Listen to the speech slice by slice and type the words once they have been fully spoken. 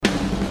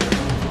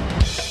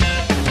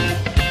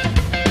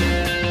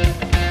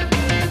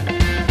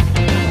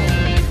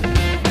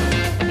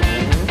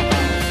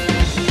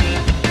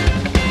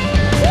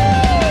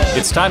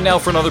It's time now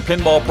for another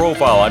Pinball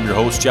Profile. I'm your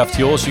host, Jeff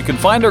Teolis. You can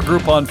find our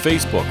group on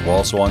Facebook. We're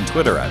also on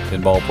Twitter at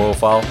Pinball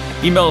Profile.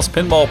 Email us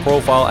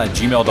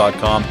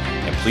pinballprofile@gmail.com.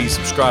 And please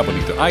subscribe on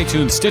either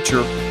iTunes, Stitcher,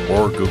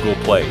 or Google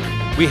Play.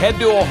 We head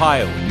to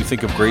Ohio when you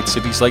think of great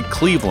cities like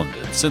Cleveland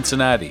and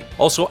Cincinnati.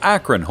 Also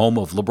Akron, home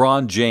of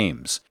LeBron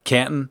James.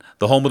 Canton,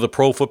 the home of the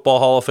Pro Football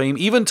Hall of Fame.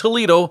 Even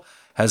Toledo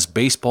has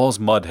baseball's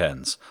mud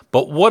hens.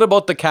 But what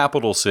about the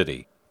capital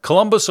city?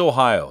 Columbus,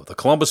 Ohio. The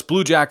Columbus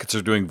Blue Jackets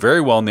are doing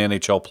very well in the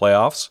NHL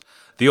playoffs.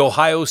 The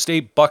Ohio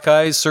State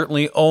Buckeyes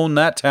certainly own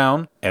that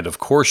town. And of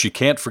course, you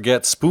can't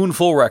forget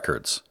Spoonful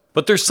Records.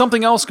 But there's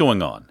something else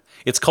going on.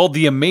 It's called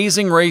the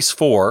Amazing Race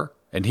 4.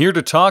 And here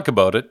to talk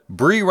about it,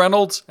 Bree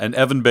Reynolds and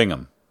Evan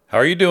Bingham. How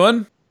are you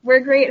doing?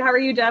 We're great. How are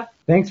you, Jeff?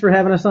 Thanks for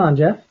having us on,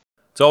 Jeff.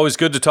 It's always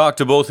good to talk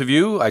to both of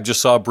you. I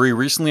just saw Bree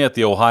recently at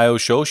the Ohio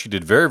show. She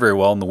did very, very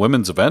well in the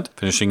women's event,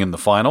 finishing in the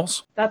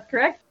finals. That's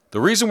correct. The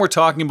reason we're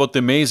talking about the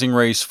Amazing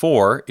Race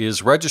 4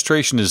 is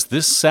registration is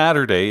this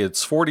Saturday.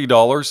 It's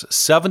 $40,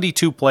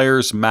 72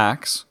 players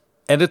max.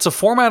 And it's a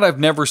format I've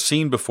never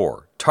seen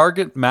before.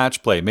 Target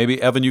match play.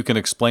 Maybe, Evan, you can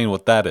explain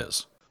what that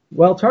is.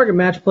 Well, target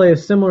match play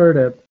is similar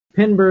to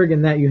Pinburg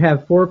in that you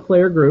have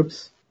 4-player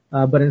groups,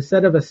 but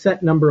instead of a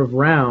set number of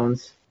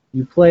rounds,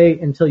 you play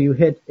until you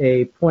hit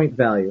a point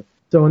value.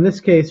 So in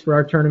this case, for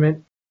our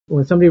tournament,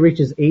 when somebody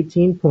reaches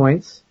 18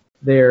 points,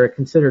 they're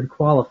considered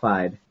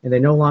qualified, and they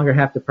no longer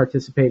have to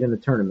participate in the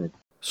tournament.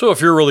 So if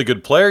you're a really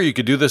good player, you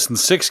could do this in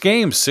 6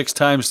 games. 6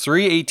 times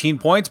 3, 18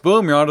 points,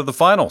 boom, you're on to the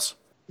finals.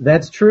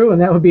 That's true, and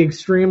that would be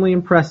extremely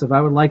impressive.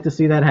 I would like to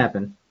see that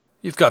happen.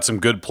 You've got some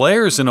good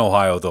players in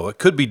Ohio, though. It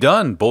could be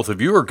done. Both of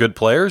you are good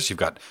players. You've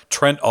got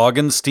Trent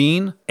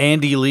Augenstein,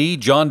 Andy Lee,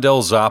 John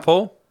Del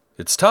Zappo.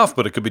 It's tough,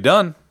 but it could be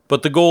done.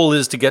 But the goal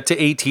is to get to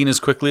 18 as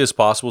quickly as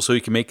possible so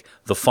you can make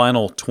the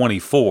final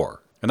 24.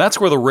 And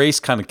that's where the race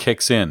kind of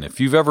kicks in. If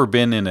you've ever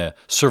been in a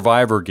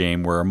Survivor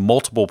game where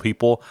multiple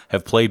people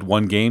have played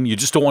one game, you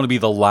just don't want to be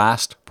the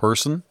last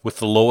person with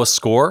the lowest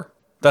score.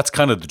 That's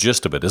kind of the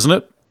gist of it, isn't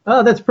it?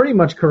 That's pretty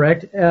much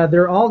correct.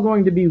 They're all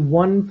going to be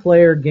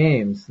one-player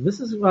games. This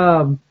is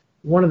one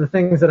of the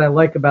things that I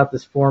like about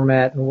this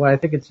format, and why I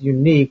think it's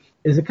unique,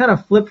 is it kind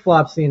of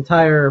flip-flops the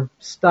entire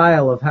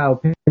style of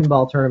how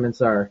pinball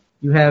tournaments are.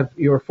 You have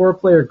your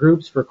 4-player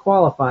groups for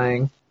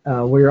qualifying,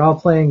 where you're all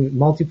playing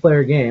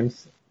multiplayer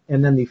games,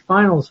 and then the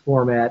finals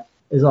format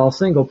is all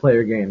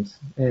single-player games.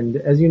 And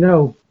as you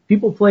know,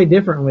 people play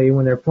differently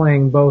when they're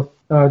playing both.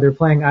 They're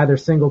playing either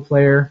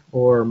single-player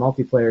or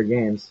multiplayer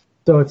games.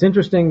 So it's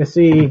interesting to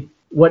see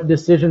what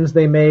decisions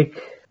they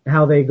make,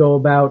 how they go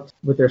about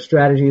with their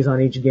strategies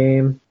on each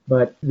game.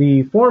 But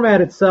the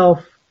format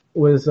itself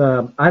was,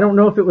 I don't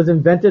know if it was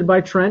invented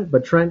by Trent,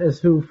 but Trent is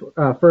who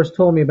first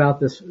told me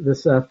about this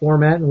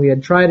format, and we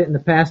had tried it in the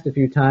past a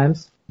few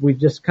times. We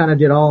just kind of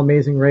did all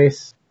Amazing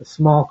Race,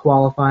 small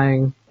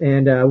qualifying,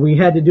 and we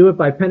had to do it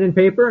by pen and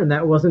paper, and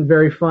that wasn't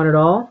very fun at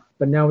all.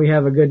 But now we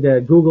have a good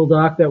Google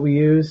Doc that we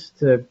use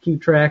to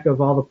keep track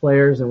of all the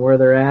players and where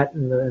they're at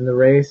in the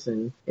race,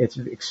 and it's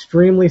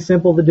extremely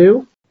simple to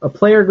do. A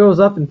player goes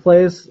up and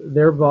plays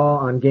their ball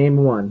on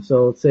game 1.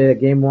 So let's say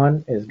that game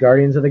 1 is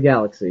Guardians of the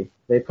Galaxy.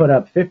 They put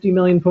up 50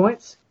 million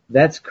points.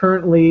 That's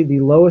currently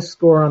the lowest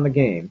score on the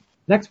game.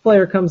 Next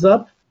player comes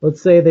up.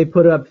 Let's say they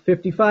put up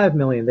 55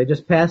 million. They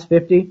just passed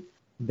 50.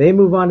 They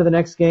move on to the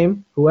next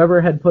game.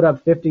 Whoever had put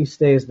up 50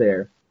 stays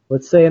there.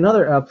 Let's say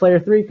another player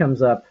 3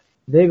 comes up.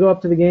 They go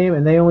up to the game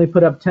and they only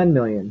put up 10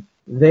 million.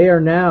 They are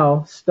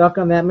now stuck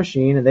on that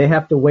machine, and they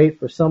have to wait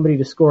for somebody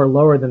to score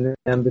lower than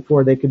them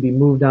before they could be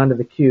moved onto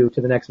the queue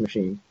to the next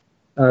machine.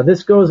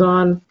 This goes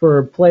on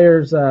for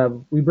players.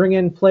 We bring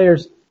in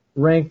players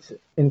ranked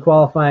in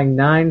qualifying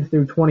 9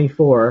 through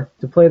 24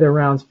 to play their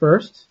rounds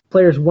first.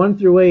 Players 1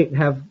 through 8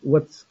 have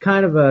what's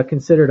kind of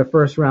considered a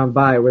first round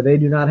bye, where they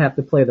do not have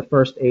to play the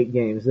first 8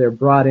 games. They're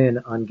brought in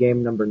on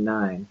game number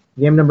 9.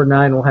 Game number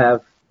 9 will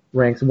have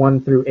ranks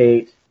 1 through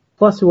 8,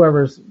 plus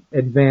whoever's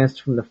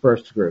advanced from the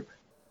first group.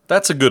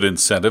 That's a good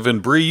incentive,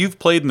 and Bree, you've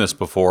played in this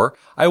before.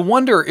 I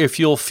wonder if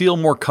you'll feel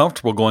more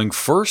comfortable going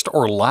first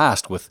or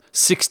last with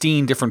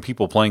 16 different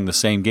people playing the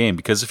same game,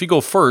 because if you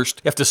go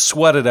first, you have to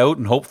sweat it out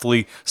and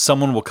hopefully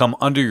someone will come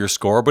under your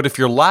score, but if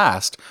you're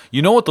last,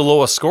 you know what the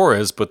lowest score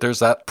is, but there's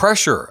that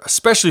pressure,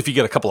 especially if you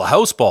get a couple of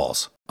house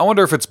balls. I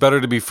wonder if it's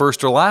better to be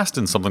first or last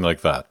in something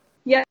like that.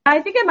 Yeah,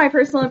 I think in my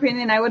personal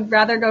opinion, I would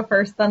rather go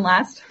first than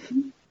last.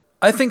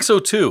 I think so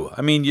too.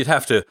 I mean, you'd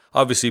have to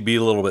obviously be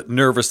a little bit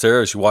nervous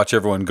there as you watch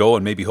everyone go,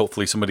 and maybe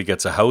hopefully somebody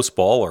gets a house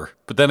ball.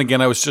 But then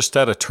again, I was just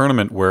at a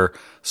tournament where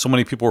so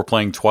many people were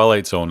playing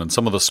Twilight Zone, and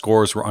some of the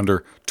scores were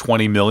under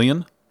 20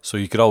 million. So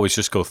you could always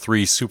just go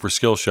 3 super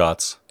skill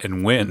shots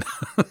and win.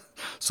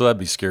 So that'd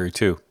be scary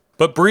too.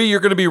 But Bree, you're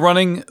going to be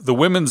running the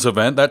women's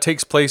event. That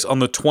takes place on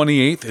the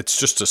 28th. It's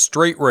just a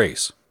straight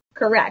race.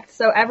 Correct.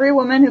 So every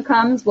woman who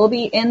comes will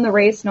be in the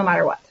race no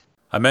matter what.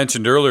 I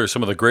mentioned earlier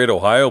some of the great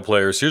Ohio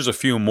players. Here's a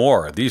few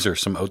more. These are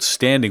some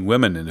outstanding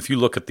women. And if you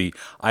look at the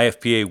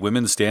IFPA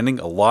women's standing,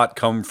 a lot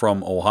come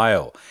from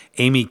Ohio.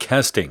 Amy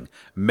Kesting,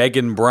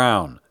 Megan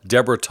Brown,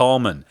 Deborah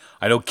Tallman.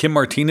 I know Kim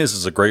Martinez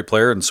is a great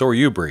player, and so are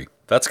you, Bree.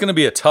 That's going to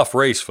be a tough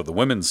race for the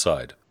women's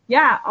side.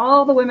 Yeah,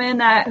 all the women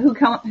who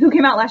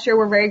came out last year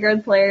were very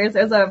good players.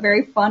 It was a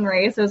very fun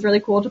race. It was really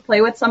cool to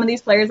play with some of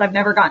these players I've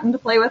never gotten to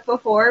play with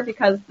before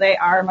because they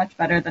are much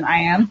better than I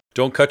am.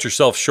 Don't cut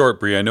yourself short,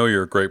 Bree. I know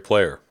you're a great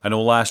player. I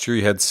know last year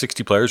you had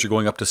 60 players. You're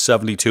going up to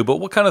 72. But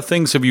what kind of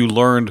things have you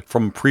learned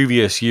from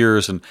previous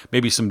years and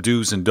maybe some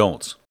do's and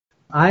don'ts?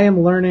 I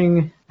am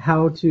learning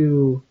how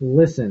to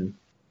listen.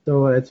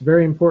 So it's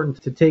very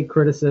important to take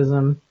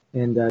criticism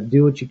and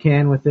do what you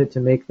can with it to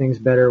make things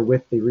better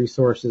with the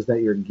resources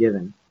that you're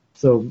given.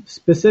 So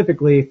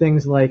specifically,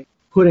 things like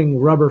putting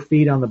rubber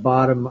feet on the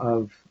bottom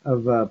of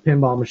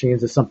pinball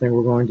machines is something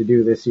we're going to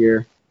do this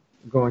year.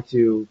 We're going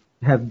to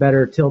have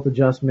better tilt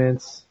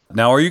adjustments.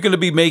 Now, are you going to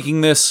be making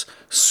this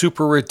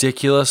super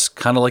ridiculous,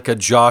 kind of like a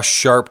Josh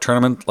Sharp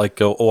tournament?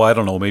 Like, I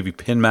don't know, maybe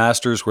Pin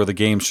Masters where the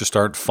games just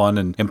aren't fun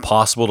and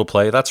impossible to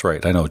play? That's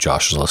right. I know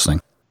Josh is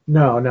listening.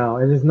 No,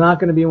 it is not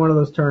going to be one of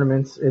those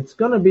tournaments. It's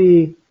going to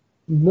be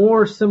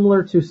more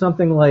similar to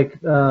something like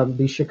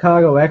the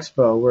Chicago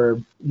Expo, where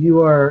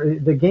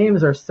the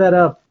games are set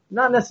up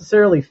not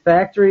necessarily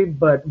factory,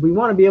 but we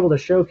want to be able to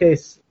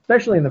showcase,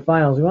 especially in the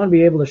finals, we want to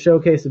be able to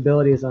showcase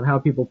abilities on how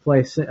people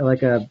play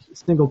like a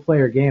single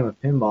player game of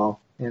pinball.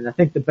 And I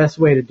think the best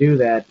way to do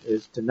that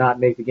is to not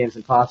make the games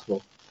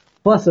impossible.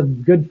 Plus, a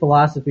good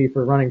philosophy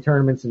for running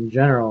tournaments in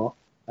general,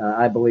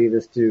 I believe,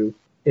 is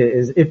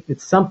if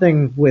it's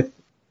something with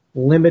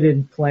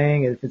limited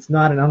playing, if it's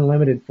not an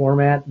unlimited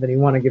format, then you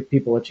want to give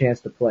people a chance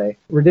to play.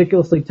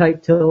 Ridiculously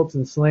tight tilts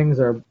and slings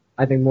are,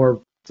 I think,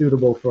 more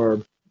suitable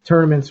for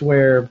tournaments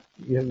where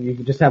you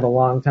just have a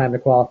long time to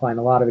qualify and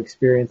a lot of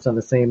experience on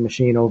the same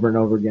machine over and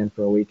over again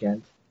for a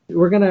weekend.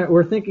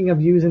 We're thinking of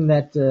using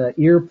that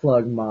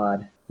earplug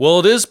mod.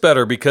 Well, it is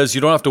better because you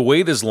don't have to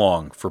wait as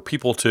long for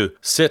people to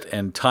sit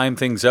and time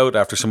things out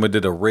after someone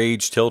did a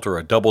rage tilt or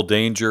a double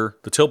danger.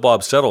 The tilt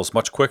bob settles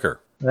much quicker.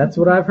 That's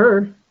what I've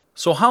heard.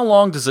 So how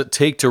long does it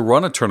take to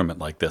run a tournament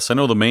like this? I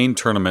know the main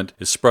tournament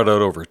is spread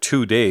out over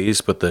 2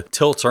 days, but the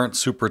tilts aren't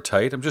super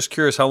tight. I'm just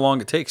curious how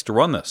long it takes to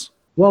run this.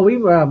 Well,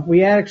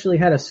 we actually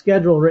had a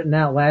schedule written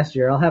out last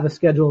year. I'll have a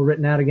schedule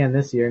written out again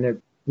this year,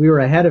 and we were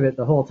ahead of it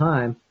the whole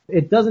time.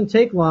 It doesn't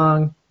take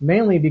long,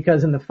 mainly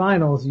because in the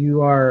finals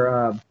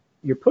you're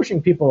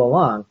pushing people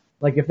along.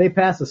 Like if they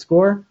pass a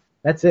score,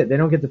 that's it. They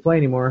don't get to play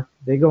anymore.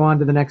 They go on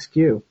to the next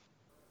queue.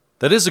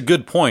 That is a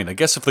good point. I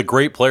guess if the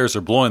great players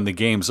are blowing the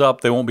games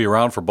up, they won't be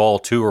around for ball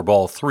 2 or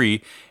ball 3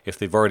 if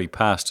they've already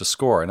passed a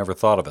score. I never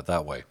thought of it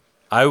that way.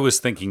 I was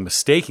thinking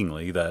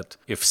mistakenly that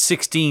if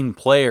 16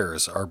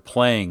 players are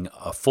playing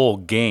a full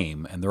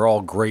game and they're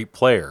all great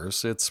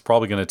players, it's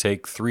probably going to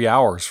take 3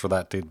 hours for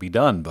that to be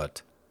done,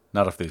 but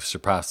not if they've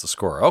surpassed the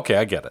score. Okay,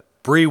 I get it.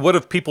 Bree, what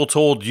have people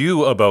told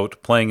you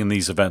about playing in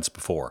these events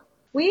before?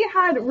 We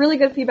had really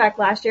good feedback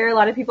last year. A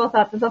lot of people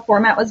thought that the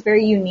format was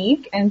very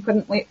unique and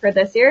couldn't wait for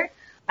this year.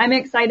 I'm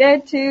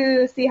excited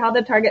to see how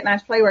the target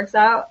match play works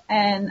out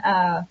and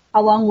how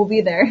long we'll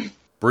be there.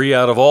 Bree,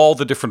 out of all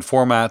the different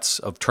formats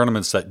of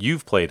tournaments that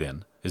you've played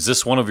in, is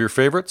this one of your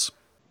favorites?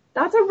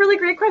 That's a really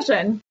great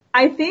question.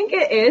 I think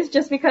it is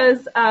just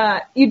because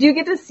you do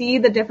get to see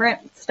the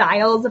different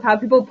styles of how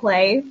people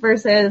play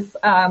versus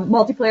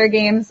multiplayer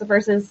games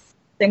versus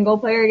single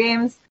player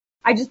games.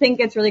 I just think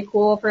it's really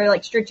cool for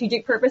like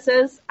strategic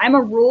purposes. I'm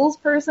a rules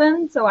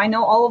person, so I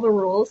know all of the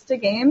rules to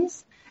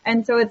games.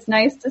 And so it's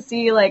nice to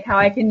see like how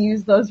I can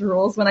use those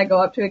rules when I go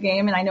up to a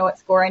game and I know what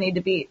score I need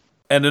to beat.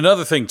 And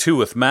another thing, too,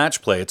 with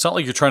match play, it's not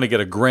like you're trying to get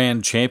a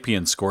grand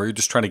champion score. You're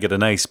just trying to get a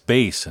nice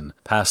base and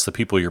pass the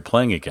people you're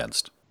playing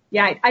against.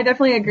 Yeah, I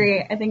definitely agree.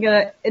 I think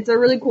it's a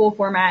really cool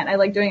format. I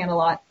like doing it a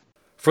lot.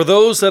 For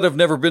those that have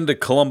never been to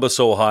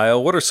Columbus, Ohio,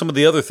 what are some of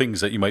the other things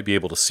that you might be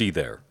able to see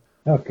there?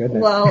 Oh,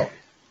 goodness. Well,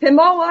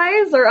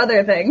 pinball-wise or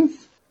other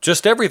things?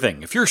 Just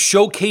everything. If you're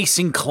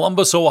showcasing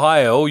Columbus,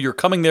 Ohio, you're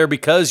coming there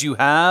because you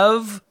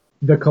have...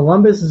 the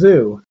Columbus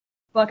Zoo.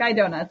 Buckeye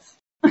Donuts.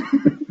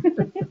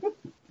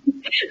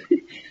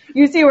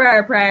 You see where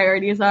our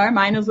priorities are.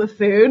 Mine is with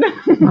food.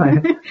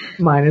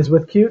 Mine is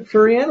with cute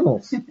furry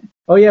animals.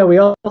 Oh yeah, we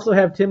also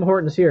have Tim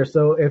Hortons here.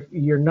 So if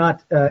you're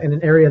not in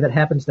an area that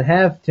happens to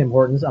have Tim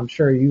Hortons, I'm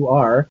sure you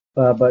are,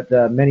 but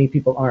many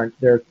people aren't.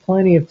 There are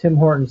plenty of Tim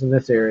Hortons in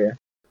this area.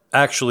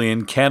 Actually,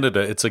 in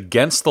Canada, it's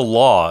against the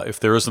law if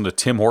there isn't a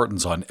Tim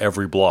Hortons on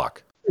every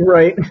block.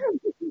 Right.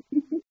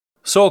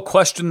 So a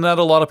question that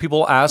a lot of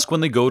people ask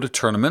when they go to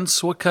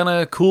tournaments, what kind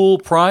of cool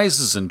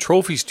prizes and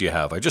trophies do you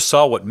have? I just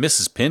saw what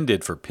Mrs. Pin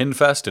did for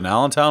PinFest in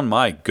Allentown.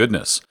 My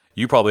goodness.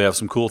 You probably have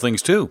some cool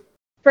things too.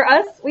 For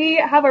us, we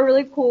have a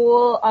really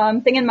cool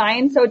thing in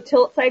mind. So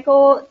Tilt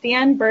Cycle,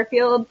 Dan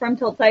Burfield from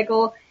Tilt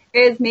Cycle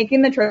is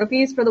making the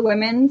trophies for the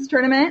women's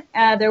tournament.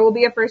 There will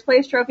be a first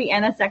place trophy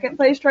and a second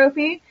place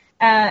trophy.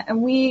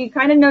 And we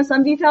kind of know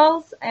some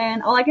details.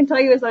 And all I can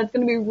tell you is that it's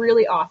going to be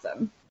really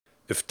awesome.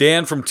 If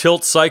Dan from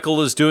Tilt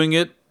Cycle is doing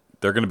it,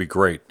 they're going to be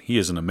great. He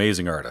is an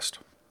amazing artist.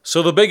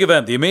 So the big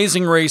event, the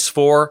Amazing Race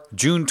 4,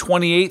 June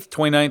 28th,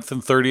 29th,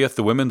 and 30th.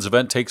 The women's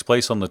event takes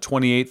place on the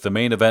 28th, the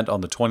main event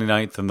on the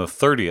 29th and the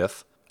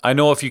 30th. I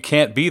know if you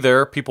can't be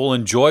there, people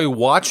enjoy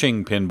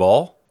watching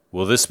pinball.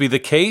 Will this be the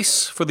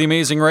case for the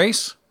Amazing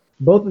Race?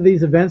 Both of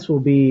these events will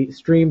be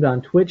streamed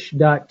on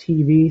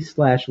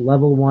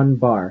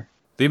twitch.tv/level1bar.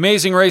 The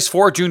Amazing Race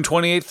for June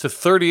 28th to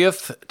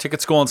 30th.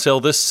 Tickets go on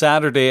sale this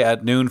Saturday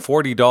at noon,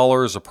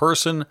 $40 a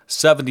person,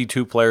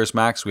 72 players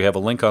max. We have a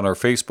link on our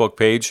Facebook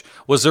page.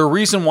 Was there a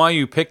reason why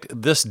you picked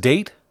this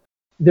date?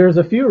 There's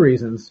a few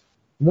reasons.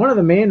 One of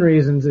the main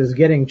reasons is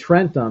getting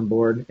Trent on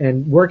board,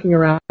 and working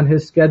around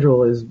his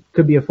schedule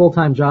could be a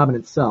full-time job in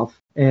itself.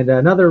 And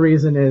another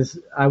reason is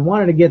I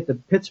wanted to get the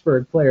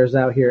Pittsburgh players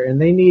out here,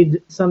 and they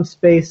need some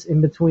space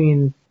in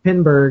between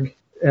Pinburgh.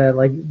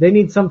 They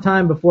need some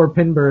time before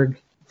Pinburgh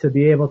to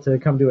be able to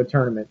come to a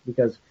tournament,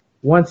 because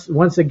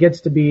once it gets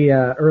to be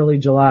early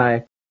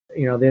July,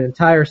 the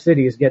entire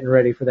city is getting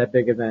ready for that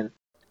big event.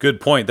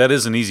 Good point. That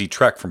is an easy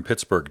trek from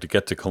Pittsburgh to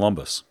get to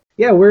Columbus.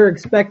 Yeah, we're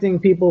expecting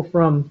people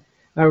from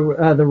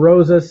the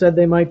Rosa said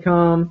they might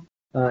come.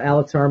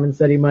 Alex Harmon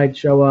said he might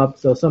show up.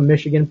 So some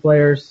Michigan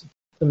players,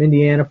 some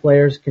Indiana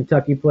players,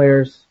 Kentucky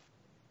players,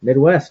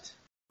 Midwest.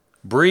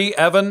 Bree,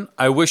 Evan,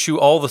 I wish you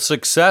all the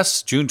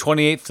success June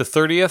 28th to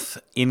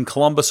 30th in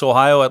Columbus,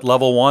 Ohio at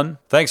Level 1.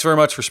 Thanks very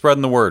much for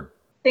spreading the word.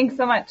 Thanks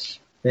so much.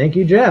 Thank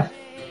you, Jeff.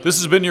 This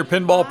has been your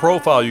Pinball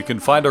Profile. You can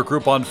find our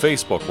group on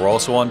Facebook. We're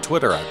also on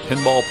Twitter at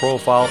Pinball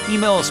Profile.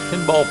 Email us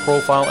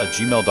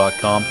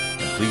pinballprofile@gmail.com.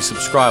 And please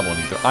subscribe on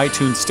either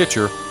iTunes,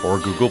 Stitcher, or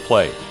Google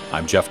Play.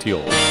 I'm Jeff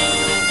Teal.